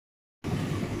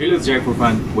Hello Jack for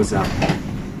fun, what's up?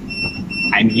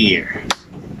 I'm here.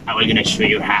 I will gonna show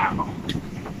you how.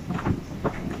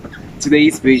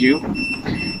 Today's video,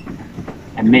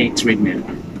 I make treatment.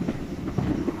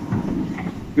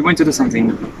 We want to do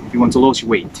something, we want to lose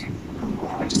weight.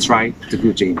 Just try the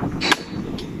good gym.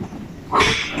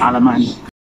 Alaman.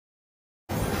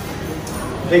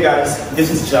 Hey guys,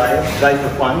 this is Jai for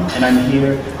Fun, and I'm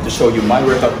here to show you my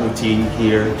workout routine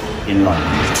here in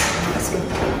London. Let's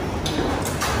go.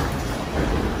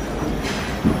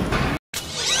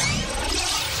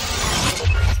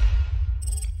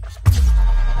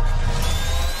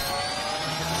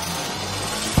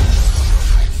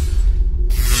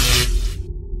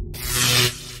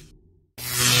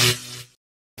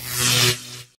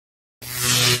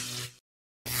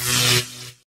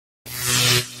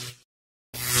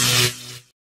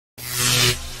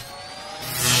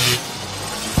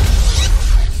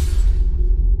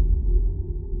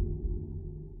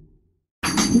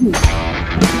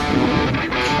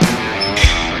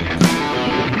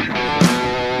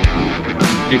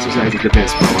 Exercise is the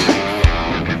best part.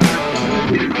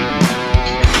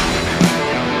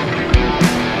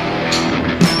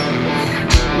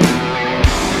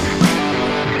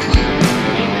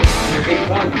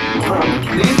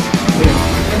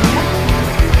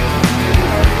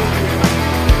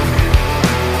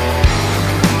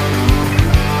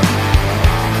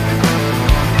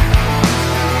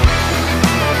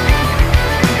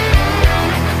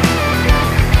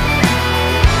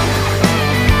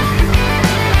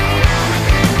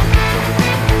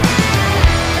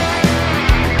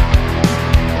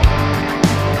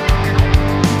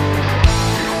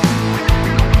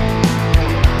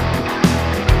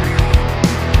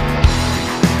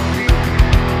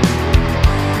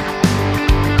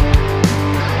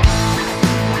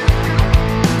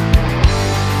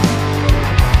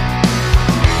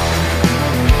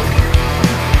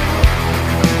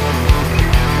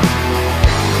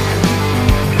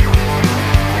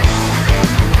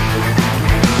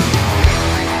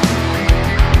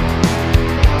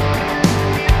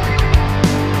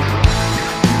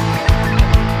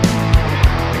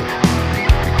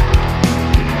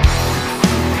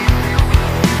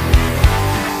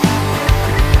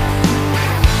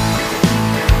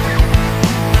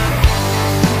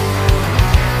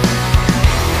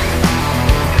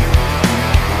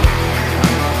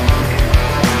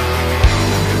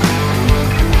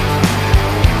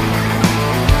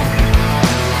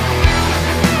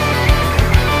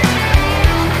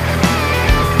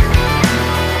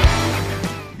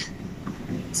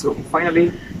 So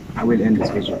finally, I will end this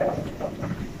video.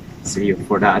 See you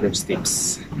for the other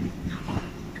tips.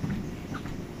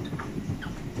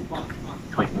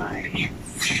 Bye bye.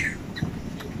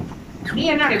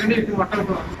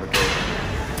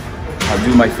 I'll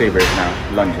do my favorite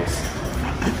now, lunges.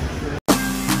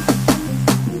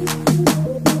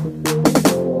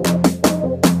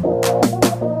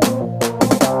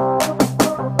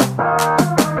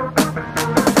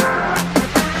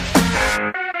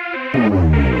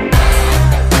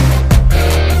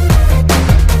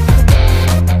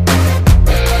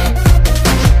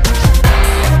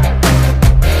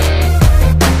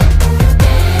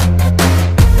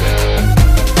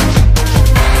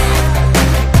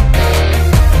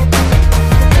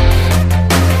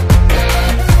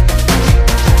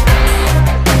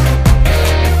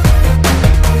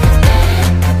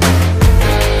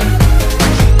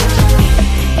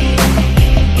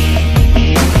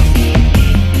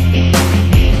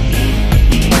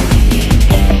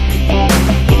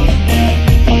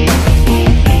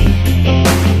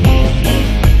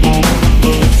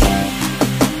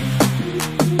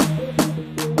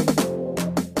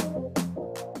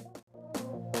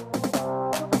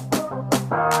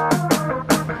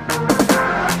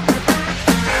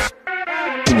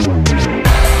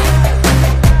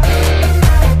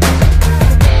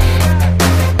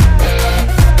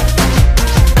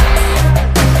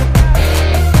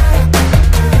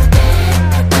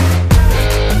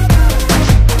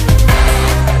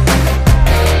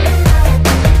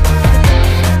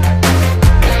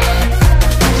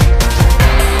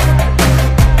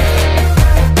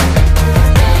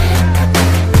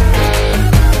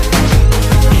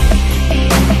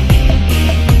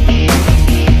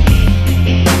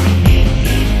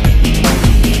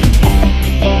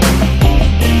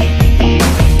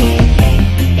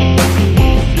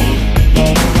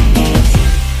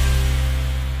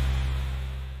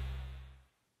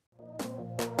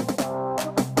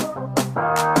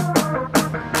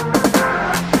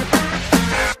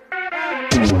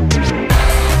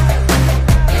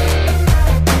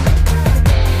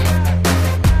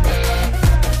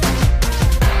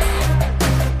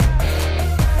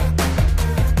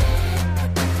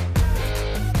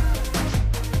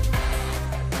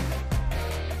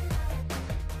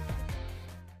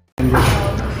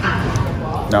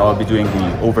 Now I'll be doing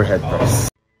the overhead press.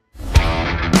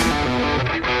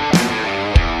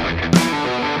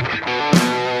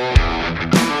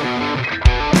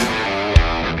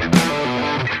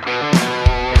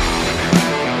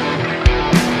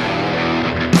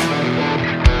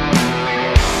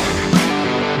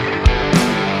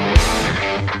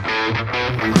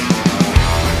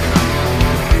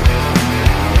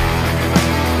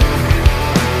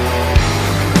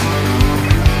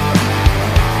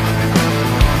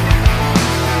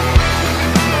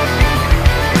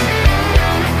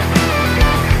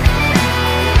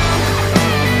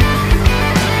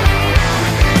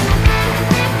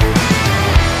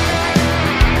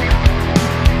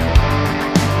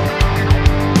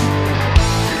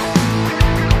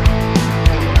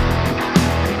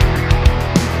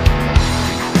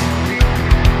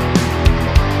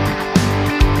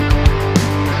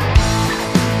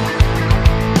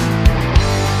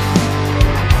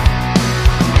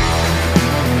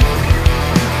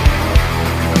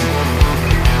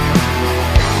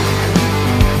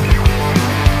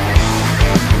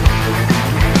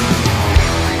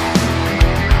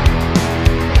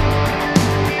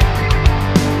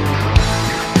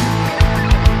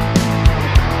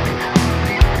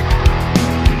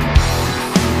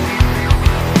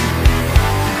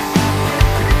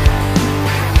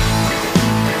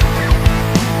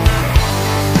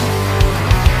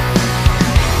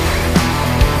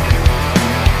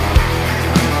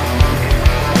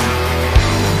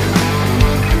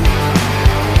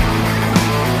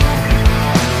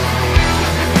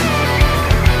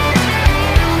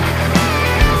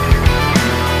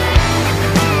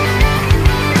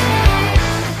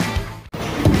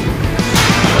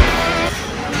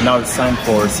 Now it's time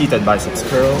for seated biceps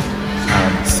curl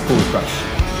and spool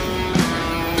crush.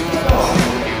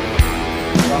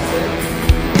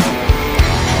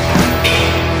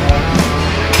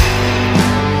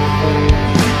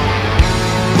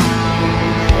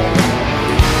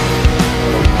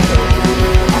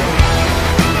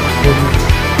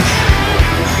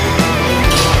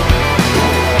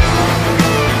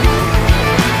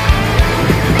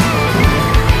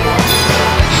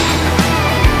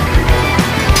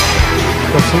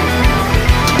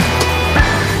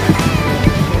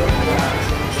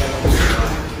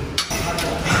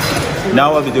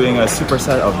 Now I'll be doing a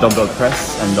superset of dumbbell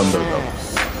press and dumbbell rows.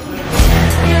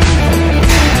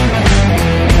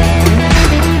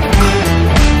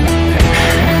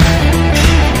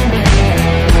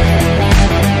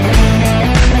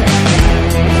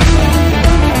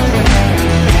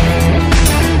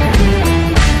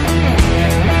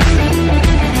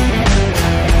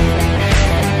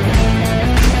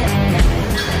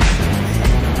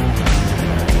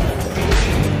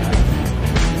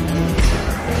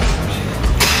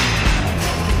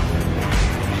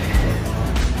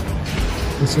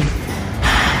 Listen.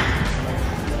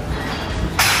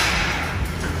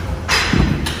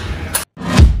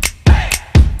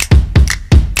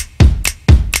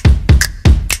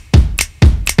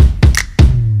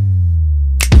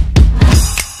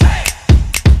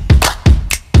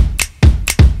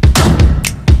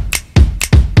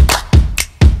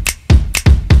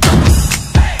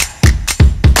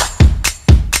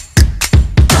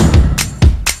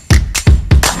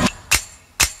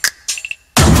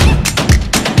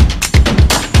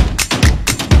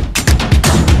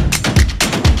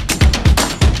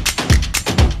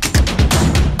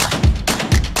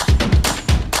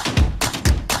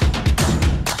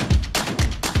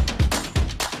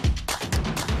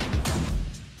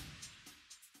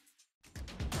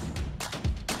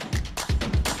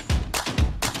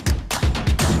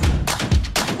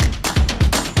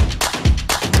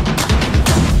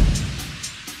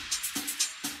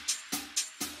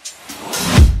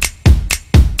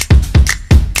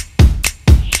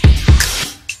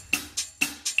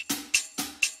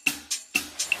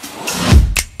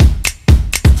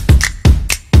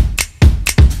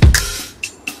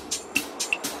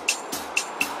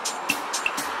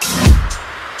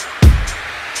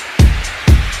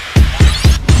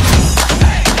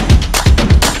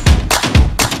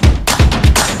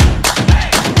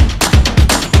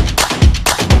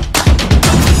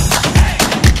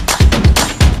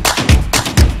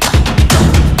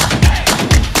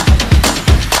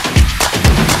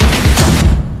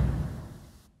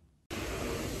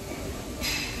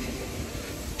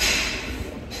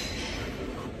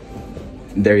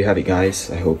 There you have it, guys.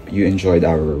 I hope you enjoyed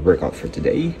our workout for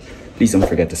today. Please don't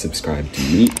forget to subscribe to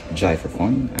me, Jai for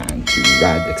Fun, and to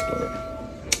RAD Explorer.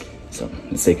 So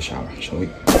let's take a shower, shall we?